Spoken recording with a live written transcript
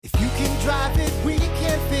drive it, we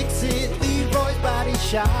can fix it. Leroy's Body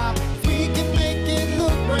Shop. We can make it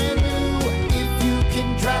look brand new. If you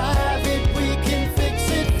can drive it, we can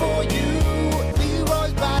fix it for you.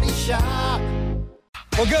 Leroy's Body Shop.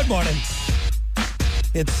 Well, good morning.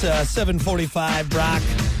 It's 7:45. Brock,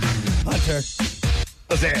 Hunter.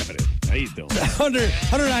 What's happening? How you doing? Hunter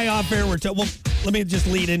and I off air. Well, let me just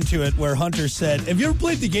lead into it where Hunter said, "Have you ever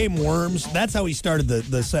played the game Worms?" That's how he started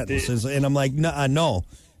the sentences, and I'm like, no,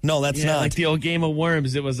 that's not like the old game of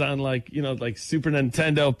Worms. It was on like Super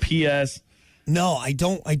Nintendo, PS. No, I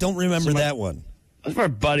don't remember that one. Some of our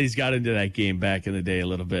buddies got into that game back in the day a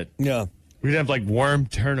little bit. Yeah, we'd have like worm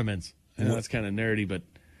tournaments. I know that's kind of nerdy, but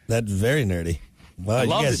that's very nerdy. Well, I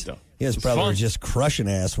loved it though. You guys probably were just crushing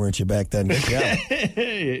ass, weren't you, back then? Yeah.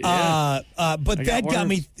 But that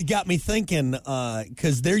got me thinking,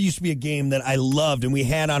 because there used to be a game that I loved, and we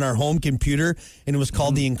had on our home computer, and it was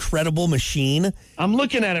called The Incredible Machine. I'm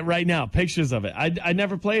looking at it right now, pictures of it. I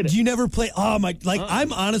never played it. You never play? Oh, my.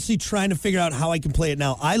 I'm honestly trying to figure out how I can play it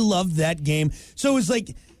now. I loved that game. So it was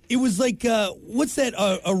like, what's that,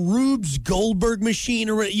 a Rube's Goldberg machine,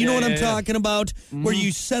 or you know what I'm talking about? Mm-hmm. Where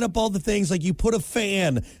you set up all the things, like you put a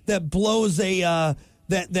fan that blows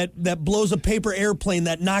that blows a paper airplane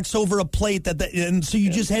that knocks over a plate, and so you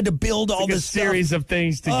just had to build all this series of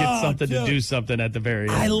things to get something to do something at the very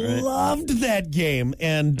end. I loved that game,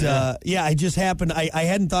 and I just happened. I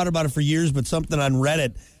hadn't thought about it for years, but something on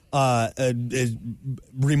Reddit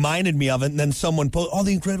reminded me of it, and then someone posted,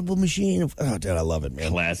 The Incredible Machine. Oh, dude, I love it,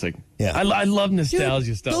 man. Classic. Yeah. I love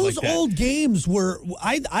nostalgia stuff like that. Those old games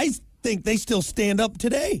I think they still stand up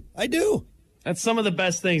today. I do. That's some of the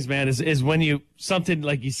best things, man, is when you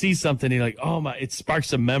see something, and you're like, oh my, it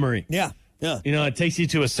sparks a memory. Yeah. Yeah. It takes you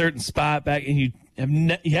to a certain spot back, and you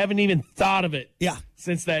haven't even thought of it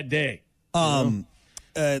since that day.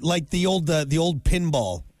 Like the old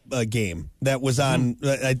pinball game that was on,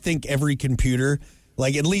 I think, every computer.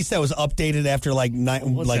 Like, at least that was updated after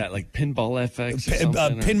What's that, like Pinball FX or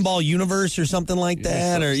something? Pinball Universe or something like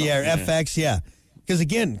that, or FX, yeah. Because,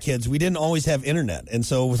 again, kids, we didn't always have internet, and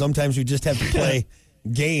so sometimes we just have to play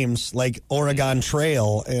games like Oregon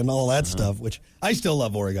Trail and all that stuff, which I still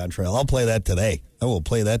love Oregon Trail. I'll play that today. I will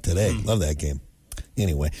play that today. Love that game.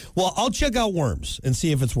 Anyway, well, I'll check out Worms and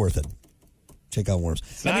see if it's worth it. Check out Worms.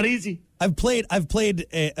 It's not easy. I've played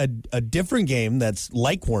a different game that's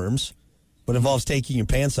like Worms, but involves taking your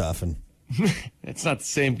pants off, and it's not the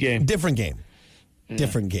same game. Different game. Yeah.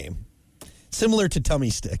 Different game. Similar to tummy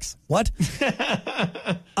sticks. What?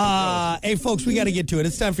 Hey, folks, we got to get to it.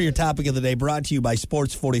 It's time for your topic of the day, brought to you by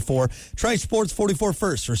Sports 44. Try Sports 44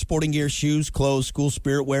 first for sporting gear, shoes, clothes, school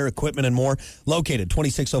spirit wear, equipment, and more. Located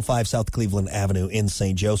 2605 South Cleveland Avenue in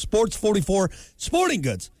St. Joe. Sports 44, sporting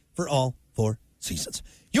goods for all 4 seasons.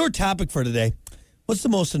 Your topic for today, what's the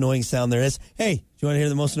most annoying sound there is? Hey, do you want to hear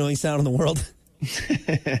the most annoying sound in the world?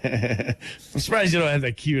 I'm surprised you don't have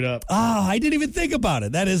that queued up. I didn't even think about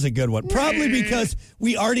it. That is a good one. Probably because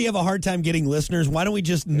we already have a hard time getting listeners. Why don't we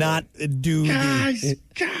just not do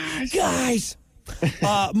Guys!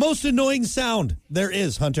 Most annoying sound there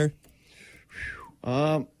is, Hunter.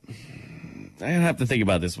 I have to think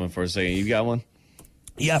about this one for a second. You got one?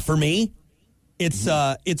 Yeah, for me, it's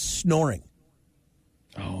snoring.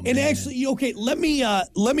 Oh, and actually, okay, let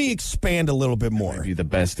me expand a little bit more. That might be the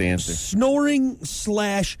best answer. Snoring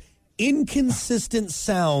 / inconsistent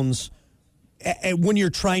sounds when you're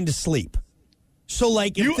trying to sleep. So,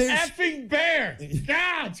 like, if you there's... effing bear!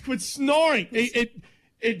 God, quit snoring!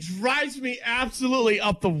 It drives me absolutely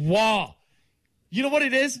up the wall. You know what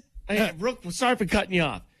it is? Rook, sorry for cutting you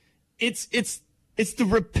off. It's the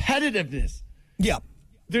repetitiveness. Yeah.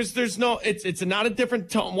 There's no. It's not a different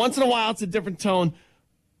tone. Once in a while, it's a different tone.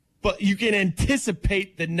 But you can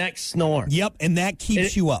anticipate the next snore. Yep, and that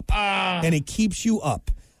keeps you up. And it keeps you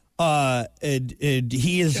up.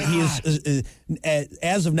 He is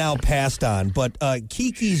as of now passed on, but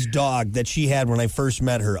Kiki's dog that she had when I first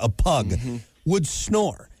met her, a pug, would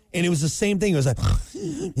snore. And it was the same thing. It was like,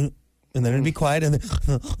 and then it'd be quiet, and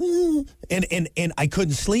then, and I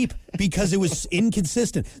couldn't sleep because it was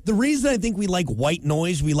inconsistent. The reason I think we like white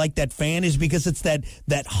noise, we like that fan, is because it's that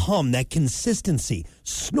hum, that consistency.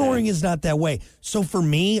 Snoring is not that way. So for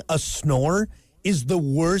me, a snore is the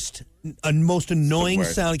worst, most annoying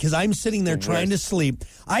sound, because I'm sitting there trying to sleep.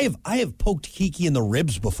 I have poked Kiki in the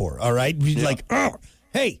ribs before. All right, like, oh,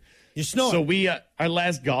 hey, you're snoring. So we our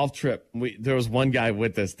last golf trip, there was one guy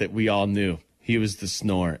with us that we all knew. He was the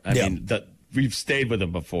snore. I mean, we've stayed with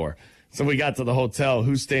him before. So we got to the hotel.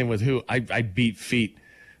 Who's staying with who? I beat feet,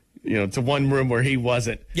 to one room where he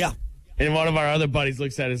wasn't. Yeah. And one of our other buddies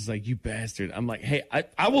looks at us like, you bastard. I'm like, hey,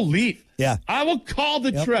 I will leave. Yeah. I will call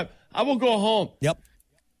the trip. I will go home. Yep.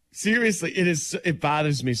 Seriously, it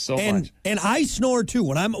bothers me so much. And I snore too.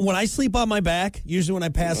 When I sleep on my back, usually when I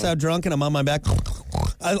pass out drunk and I'm on my back,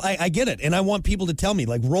 I get it. And I want people to tell me,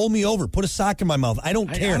 like, roll me over, put a sock in my mouth. I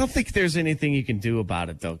don't care. I don't think there's anything you can do about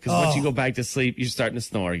it, though, because once you go back to sleep, you're starting to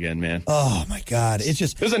snore again, man. Oh, my God. It's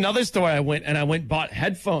just... There's another store I went and bought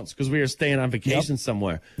headphones because we were staying on vacation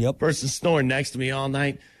somewhere. Yep. Person snoring next to me all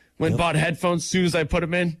night. Went and bought headphones. As soon as I put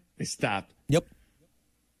them in, they stopped. Yep.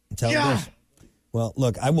 That's how it is. Well,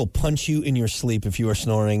 look, I will punch you in your sleep if you are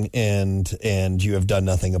snoring and you have done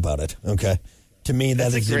nothing about it, okay? To me,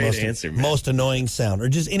 that is the most annoying sound, or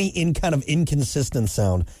just any kind of inconsistent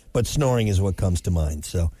sound, but snoring is what comes to mind.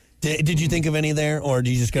 So, did you think of any there, or are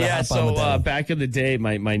you just going to hop on with that? Yeah, so back in the day,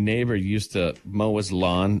 my neighbor used to mow his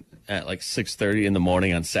lawn at like 6:30 in the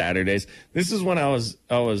morning on Saturdays. This is when I was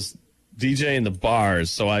DJing the bars,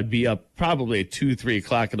 so I'd be up probably at 2, 3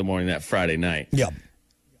 o'clock in the morning that Friday night. Yep.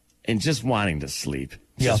 And just wanting to sleep.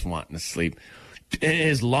 And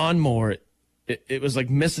his lawnmower, it was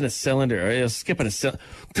like missing a cylinder, or it was skipping a cylinder.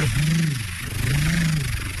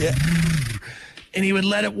 Yeah. And he would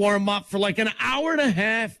let it warm up for like an hour and a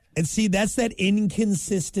half. And see, that's that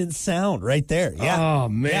inconsistent sound right there. Yeah. Oh,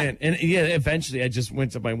 man. Yeah. And eventually I just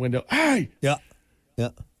went to my window. Hey! Yeah. Yeah.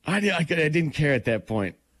 I didn't care at that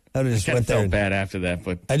point. I just went there. Felt bad after that,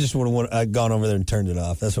 but I just would have gone over there and turned it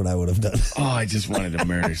off. That's what I would have done. Oh, I just wanted to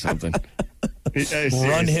murder something.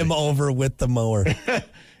 Run him over with the mower.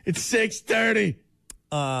 It's 6:30.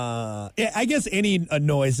 Yeah, I guess any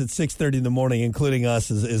noise at 6:30 in the morning, including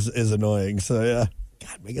us, is annoying. So yeah,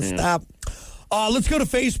 God, make it stop. Let's go to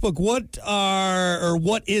Facebook.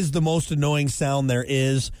 What is the most annoying sound there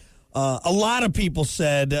is? A lot of people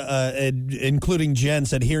said, including Jen,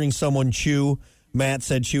 said hearing someone chew. Matt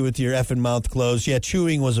said chew with your effing mouth closed. Yeah,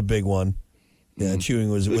 chewing was a big one. Yeah, chewing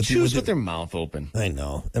was with their mouth open. I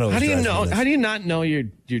know. How do you know? How do you not know you're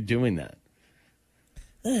doing that?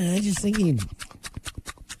 I just think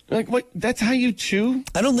like what? That's how you chew.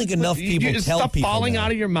 I don't think enough people tell stuff people falling that.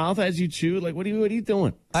 out of your mouth as you chew. Like what are you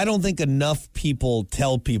doing? I don't think enough people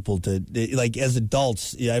tell people to, like, as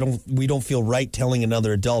adults. Yeah, we don't feel right telling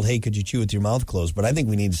another adult, hey, could you chew with your mouth closed? But I think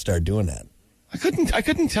we need to start doing that. I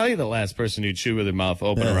couldn't tell you the last person who chewed with their mouth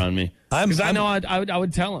open around me, because I know I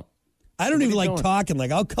would tell him. I don't even like talking.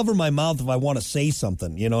 Like, I'll cover my mouth if I want to say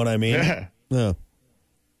something. You know what I mean? Yeah.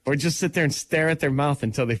 Or just sit there and stare at their mouth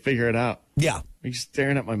until they figure it out. Yeah. You're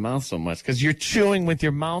staring at my mouth so much because you're chewing with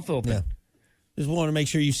your mouth open. Yeah. Just want to make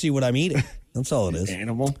sure you see what I'm eating. That's all it is.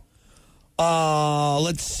 Animal.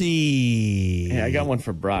 Let's see. Hey, I got one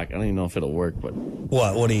for Brock. I don't even know if it'll work, but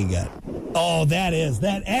what do you got? Oh, that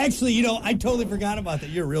actually, I totally forgot about that.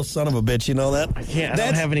 You're a real son of a bitch, you know that? I can't. I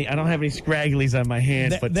don't have any scragglies on my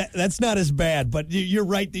hand, but that's not as bad, but you're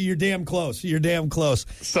right. You're damn close. You're damn close.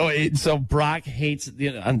 So Brock hates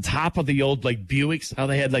on top of the old like Buicks, how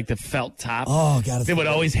they had like the felt top. Oh God, they would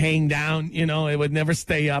always hang down, it would never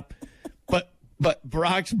stay up. But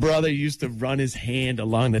Brock's brother used to run his hand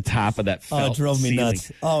along the top of that felt. Oh, it drove me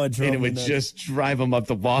nuts. Oh, it drove me nuts. And it would just drive him up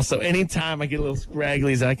the wall. So anytime I get a little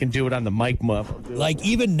scragglies, I can do it on the mic muff. Like,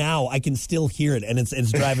 even now, I can still hear it, and it's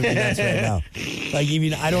driving me nuts right now. Like,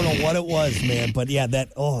 even, I don't know what it was, man, but yeah,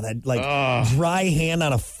 that dry hand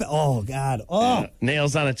on oh, God. Oh.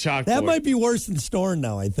 Nails on a chalkboard. That might be worse than snoring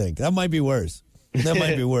now, I think. That might be worse. That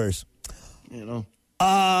might be worse.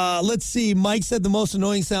 Let's see. Mike said the most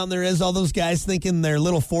annoying sound there is all those guys thinking their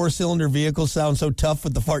little 4-cylinder vehicles sound so tough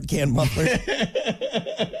with the fart can muffler.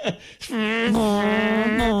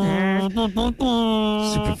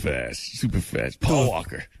 Super fast. Paul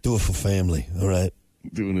Walker. Do it for family, all right?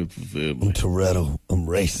 Doing it for family. I'm Toretto. I'm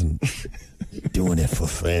racing. Doing it for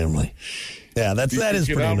family. Yeah, that is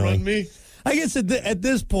pretty annoying. Me? I guess at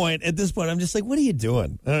this point, I'm just like, what are you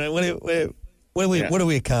doing? All right, what are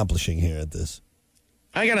we accomplishing here at this?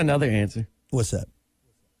 I got another answer. What's that?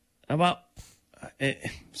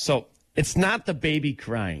 So it's not the baby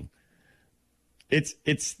crying. It's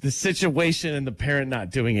the situation and the parent not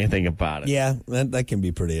doing anything about it. Yeah, that can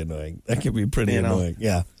be pretty annoying. That can be pretty annoying.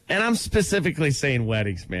 Yeah. And I'm specifically saying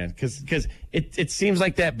weddings, man, because it seems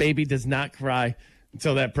like that baby does not cry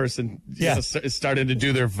until that person is starting to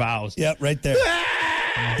do their vows. Yeah, right there.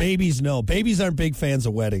 Babies, no. Babies aren't big fans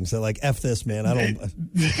of weddings. They're like, F this, man. I don't.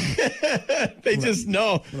 They just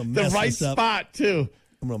know the right spot, too.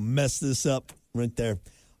 I'm going to mess this up right there.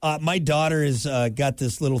 My daughter has got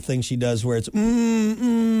this little thing she does where it's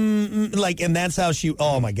like, and that's how she.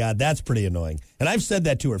 Oh my God, that's pretty annoying. And I've said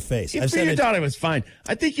that to her face. I've said your daughter was fine.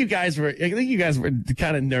 I think you guys were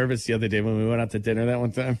kind of nervous the other day when we went out to dinner that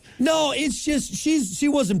one time. No, it's just she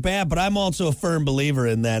wasn't bad, but I'm also a firm believer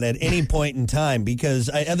in that at any point in time because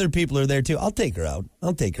other people are there too. I'll take her out.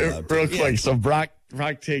 Real quick. So Brock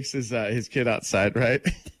takes his kid outside, right?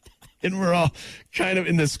 And we're all kind of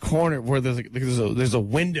in this corner where there's a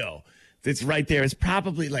window that's right there. It's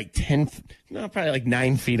probably like probably like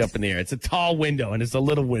 9 feet up in the air. It's a tall window and it's a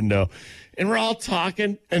little window. And we're all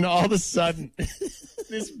talking and all of a sudden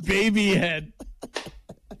this baby head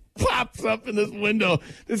pops up in this window.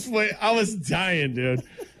 This way, I was dying, dude.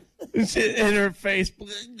 In her face,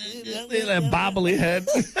 that bobbly head.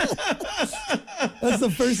 That's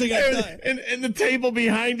the first thing I thought. And the table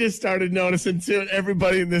behind us started noticing too. And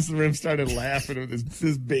everybody in this room started laughing at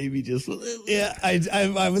this baby just. Yeah,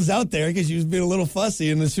 I was out there because she was being a little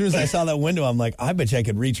fussy, and as soon as I saw that window, I'm like, I bet you I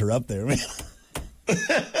could reach her up there, man.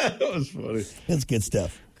 That was funny. That's good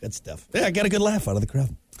stuff. Good stuff. Yeah, I got a good laugh out of the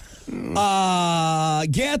crowd.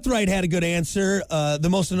 Gathright had a good answer. The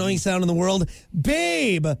most annoying sound in the world,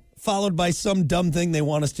 babe, followed by some dumb thing they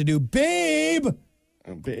want us to do. Babe.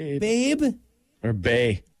 Oh, babe. Babe. Or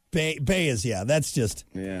bay. Bay is, yeah, that's just.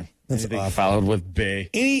 Yeah. That's Anything awful. followed with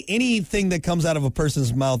bay. Anything that comes out of a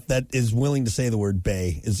person's mouth that is willing to say the word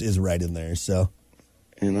bay is right in there. So,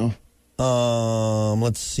 You know?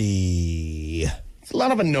 let's see. There's a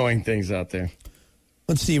lot of annoying things out there.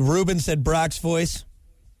 Let's see. Ruben said Brock's voice.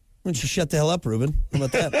 Why don't you shut the hell up, Ruben? How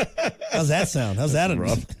about that? How's that sound? How's that?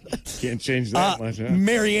 Rough. Can't change that much, huh?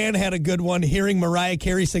 Marianne had a good one. Hearing Mariah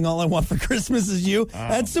Carey sing All I Want for Christmas Is You.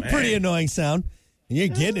 That's a pretty annoying sound. And you're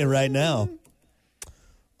getting it right now.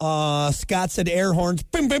 Scott said air horns.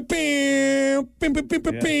 Bim, bim, bim, bim, bim, bim,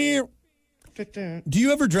 bim, bim. Do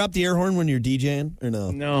you ever drop the air horn when you're DJing or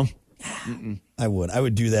no? No. I would. I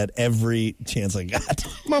would do that every chance I got.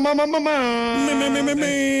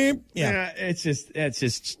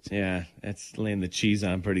 Yeah, that's laying the cheese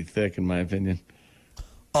on pretty thick, in my opinion.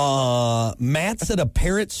 Matt said a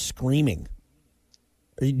parrot screaming.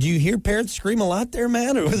 Do you hear parrots scream a lot there,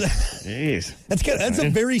 Matt? Or was that... Jeez. That's a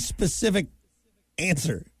very specific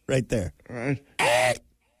answer right there. Right.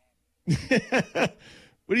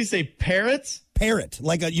 What do you say, parrots? Parrot,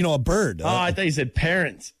 like a bird. Oh, I thought you said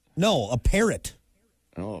parents. No, a parrot.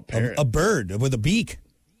 Oh, a parrot. A bird with a beak.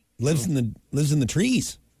 Lives in the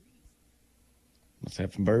trees. Must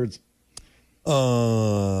have some birds.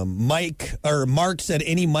 Mark said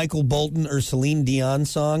any Michael Bolton or Celine Dion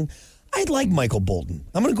song. I like Michael Bolton.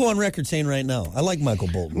 I'm going to go on record saying right now, I like Michael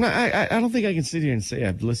Bolton. No, I don't think I can sit here and say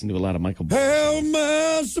I've listened to a lot of Michael Bolton. How am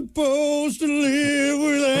I supposed to live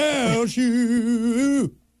without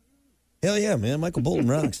you? Hell yeah, man. Michael Bolton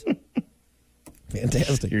rocks.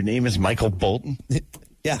 Fantastic. Your name is Michael Bolton?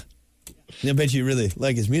 Yeah. I bet you really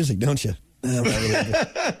like his music, don't you? I'm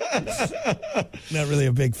not really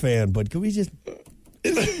a big fan, but can we just...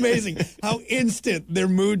 It's amazing how instant their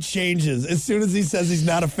mood changes as soon as he says he's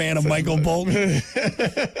not a fan of Michael Bolton.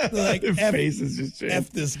 Like, Their faces just change. F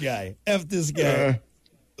this guy. F this guy.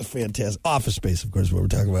 Fantastic. Office Space, of course, what we're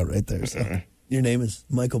talking about right there. So. Your name is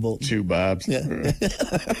Michael Bolton. Two Bobs. Yeah.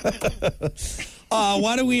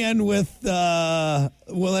 Why don't we end with,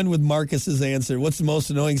 we'll end with Marcus's answer. What's the most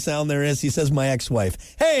annoying sound there is? He says, my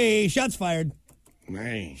ex-wife. Hey, shots fired.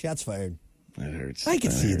 Man, Shots fired. that hurts. I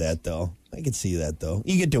can see that, though.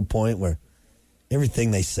 You get to a point where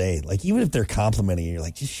everything they say, like, even if they're complimenting you, you're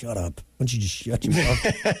like, just shut up. Why don't you just shut your mouth?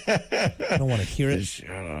 I don't want to hear it. Just shut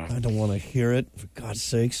up. I don't want to hear it, for God's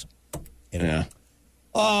sakes. Anyway. Yeah.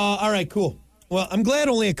 All right, cool. Well, I'm glad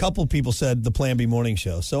only a couple people said the Plan B morning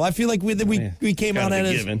show. So I feel like we came out at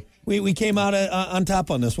it. We came out on top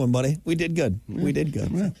on this one, buddy. We did good. We did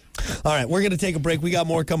good. All right, we're going to take a break. We got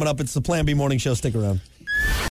more coming up. It's the Plan B morning show. Stick around.